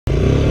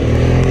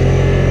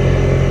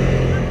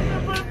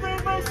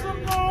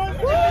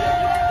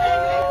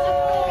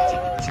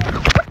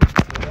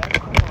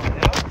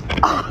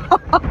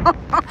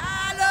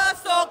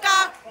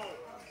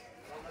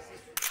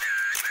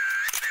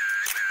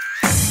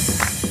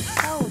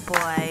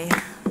boy.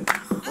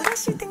 Who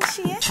does she think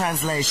she is?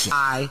 Translation: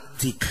 I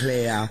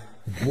declare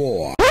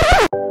war.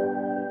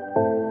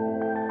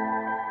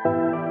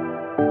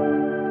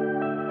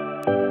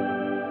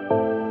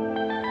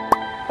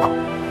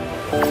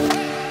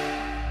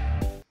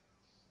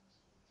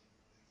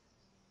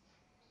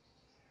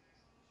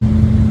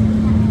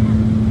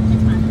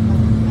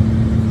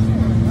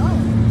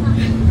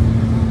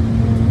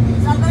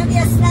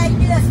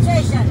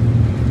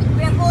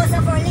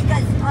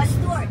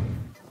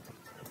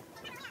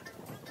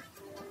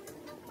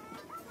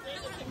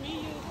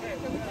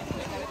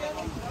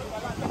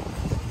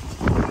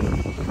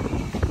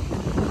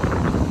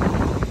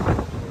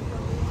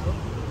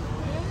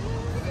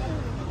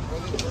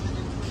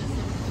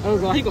 Oh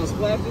god, he gonna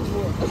splash this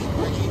water.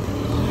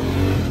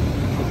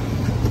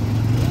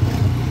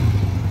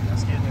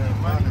 Let's get there.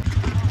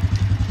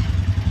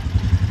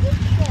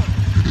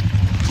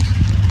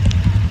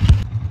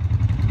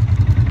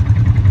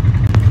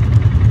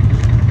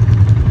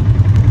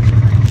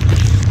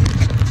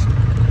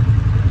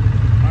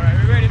 Alright,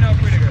 we ready now,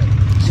 pretty girl?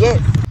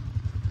 Yes.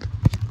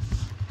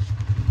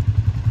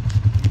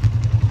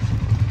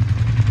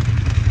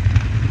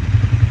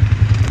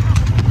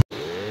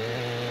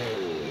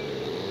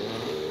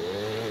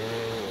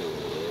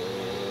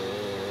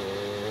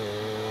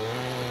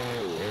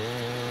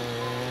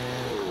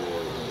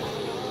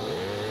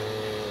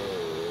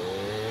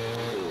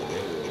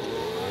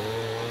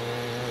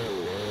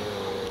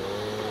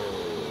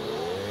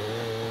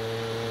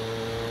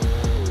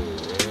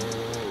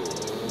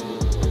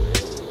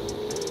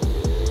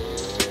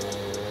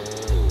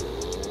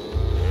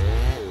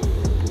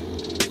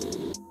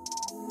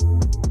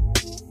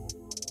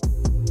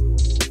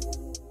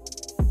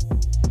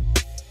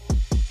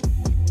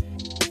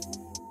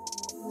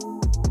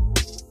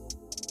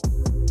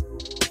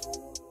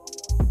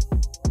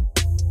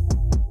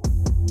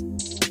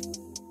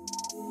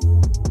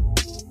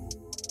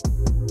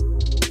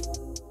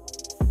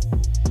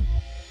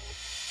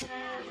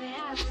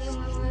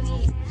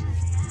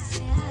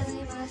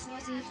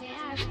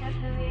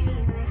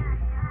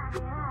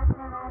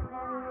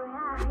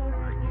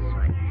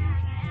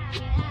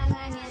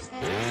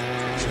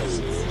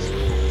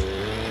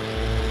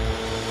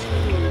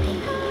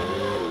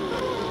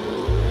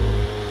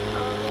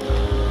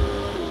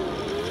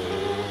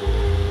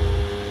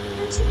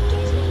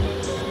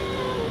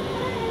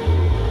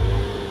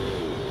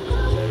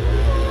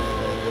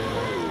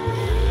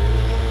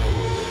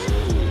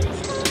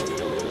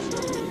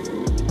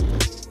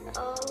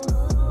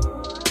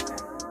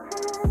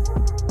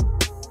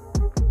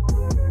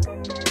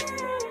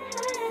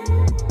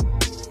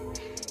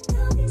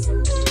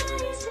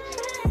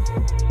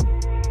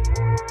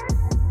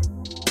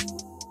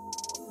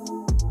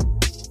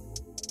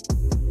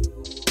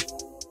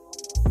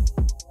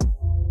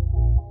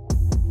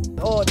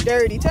 Oh,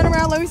 dirty. Turn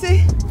around, let me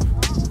see.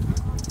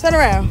 Turn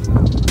around.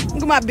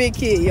 Look at my big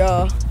kid,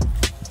 y'all.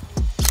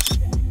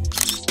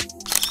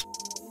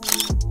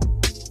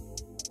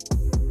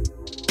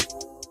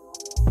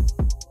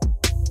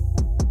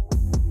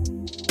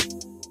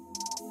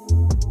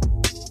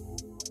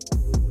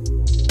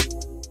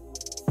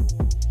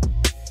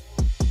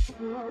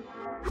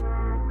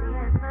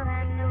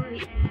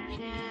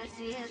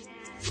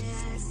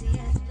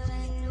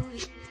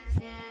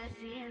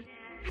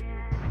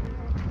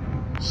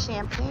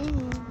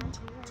 Champagne.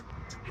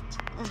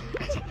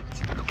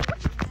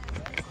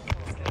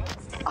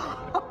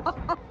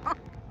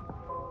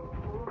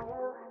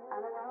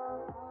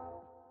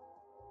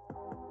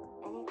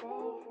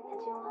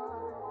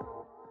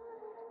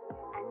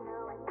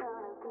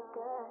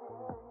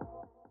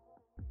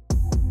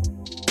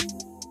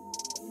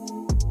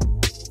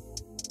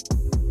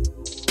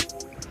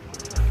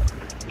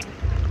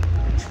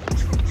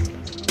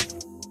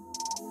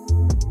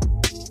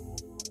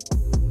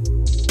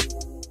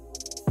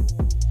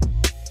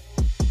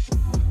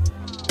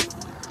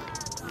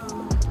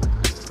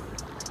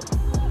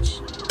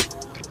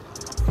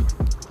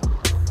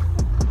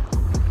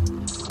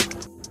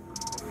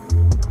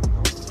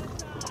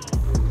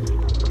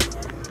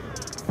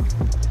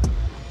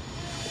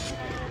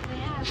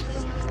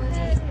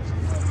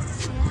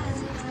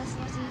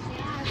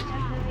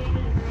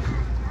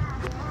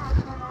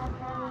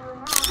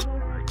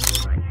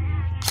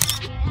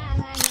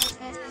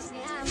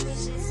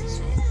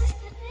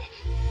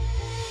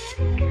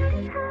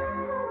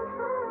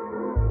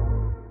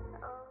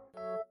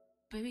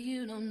 Baby,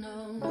 you don't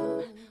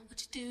know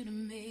what you do to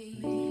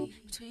me.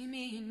 Between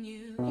me and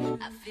you,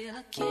 I feel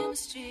a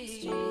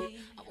chemistry.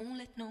 I won't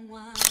let no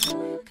one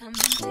come and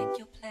take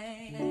your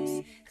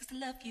place. Cause the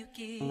love you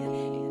give,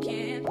 it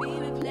can't be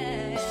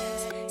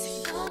replaced. So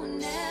no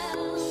one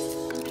else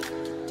will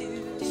do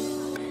what you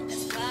do.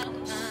 That's why I don't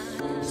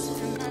mind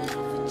spending my life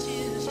with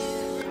you.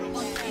 I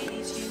won't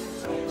please you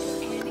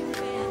any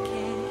way I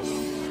can.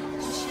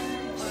 Won't share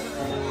the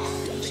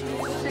world, don't you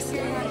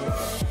understand?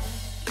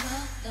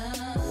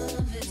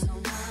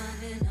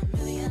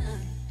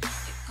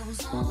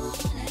 On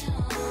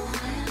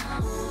and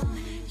on,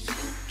 you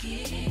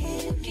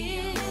give,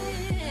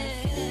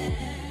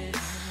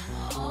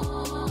 oh.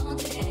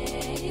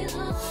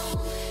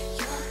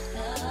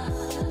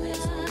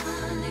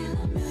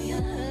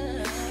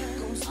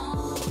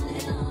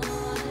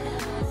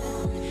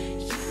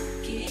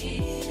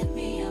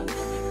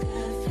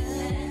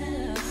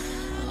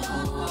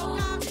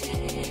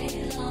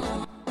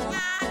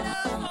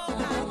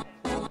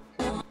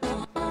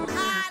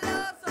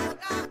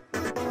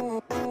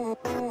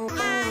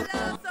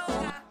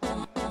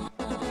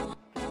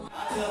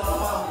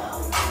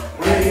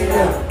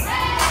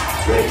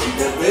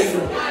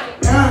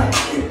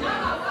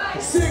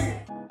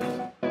 Sing.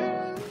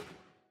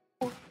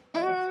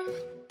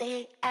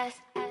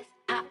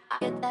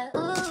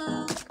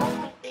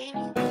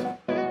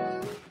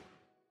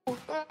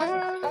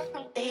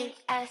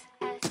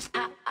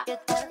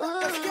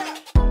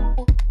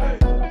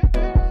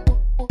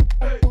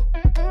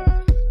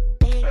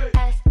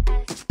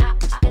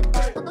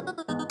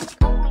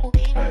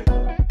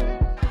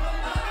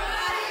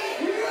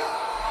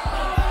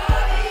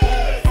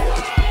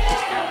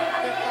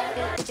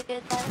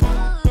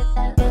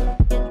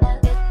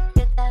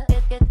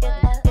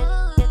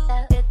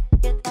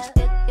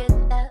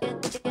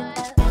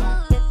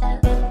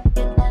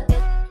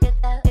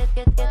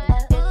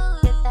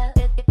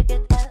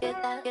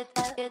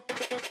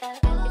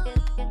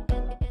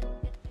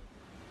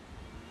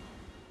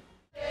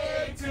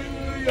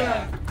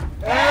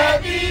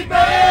 Happy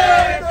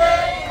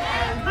birthday!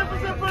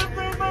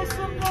 Make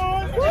some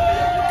noise!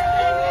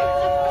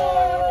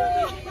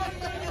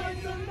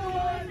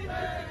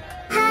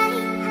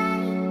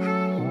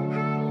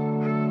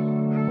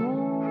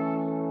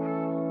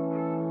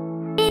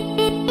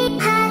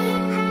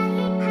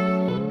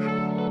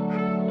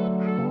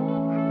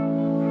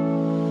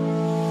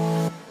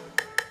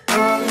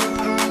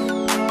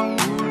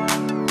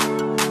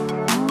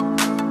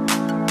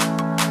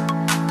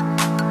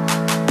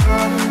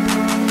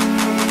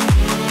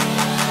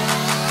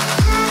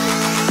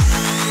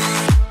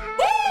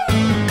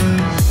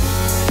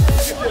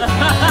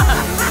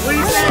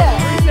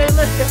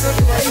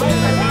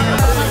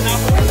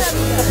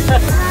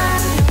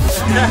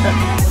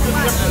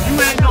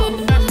 You ain't no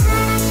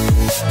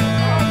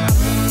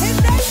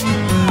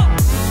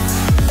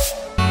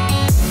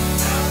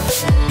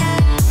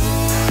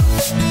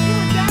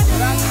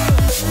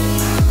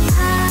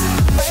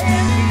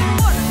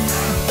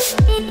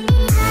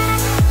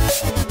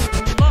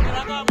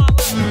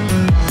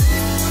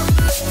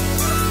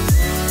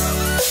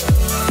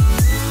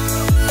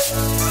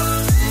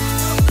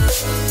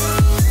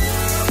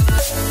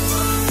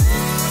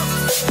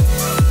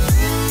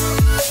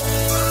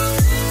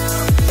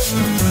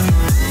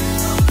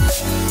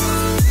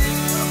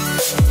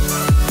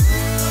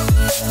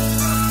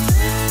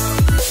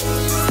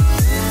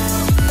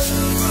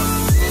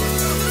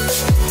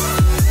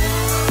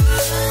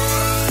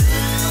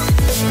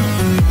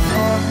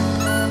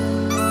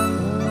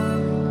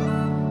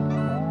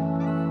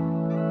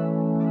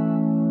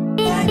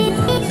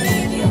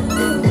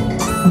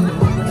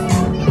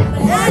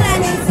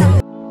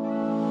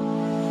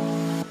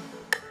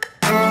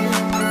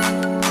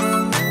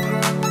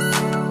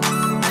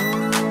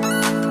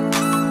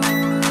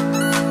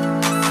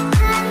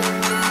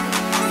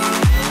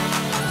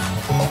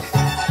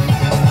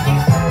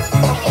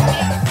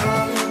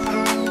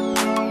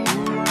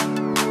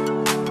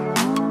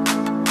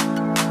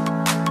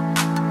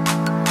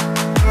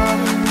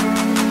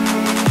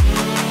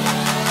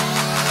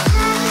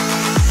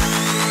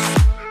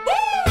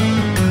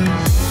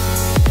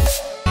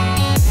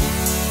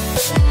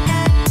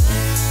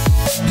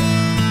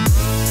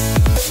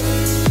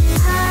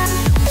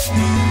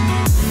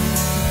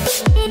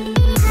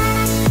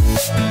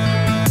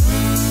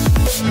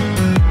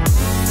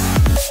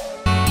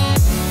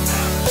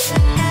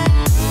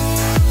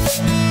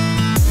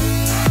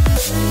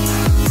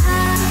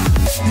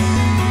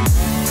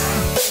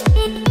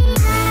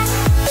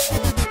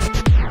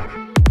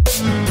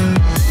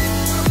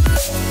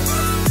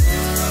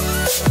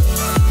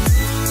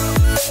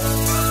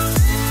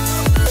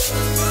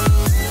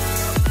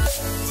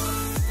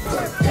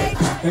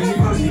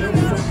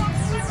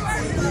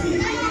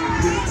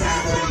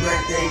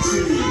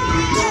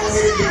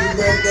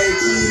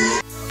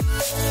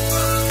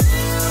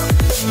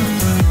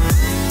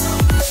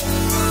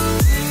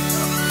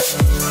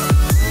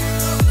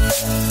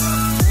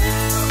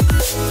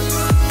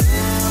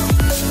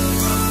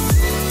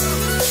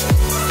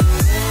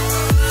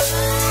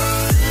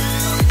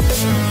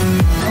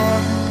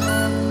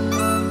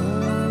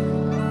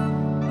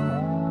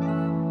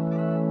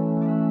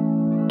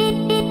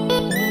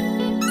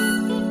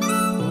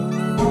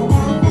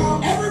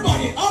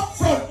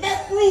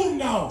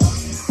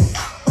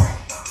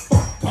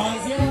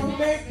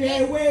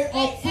Way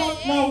up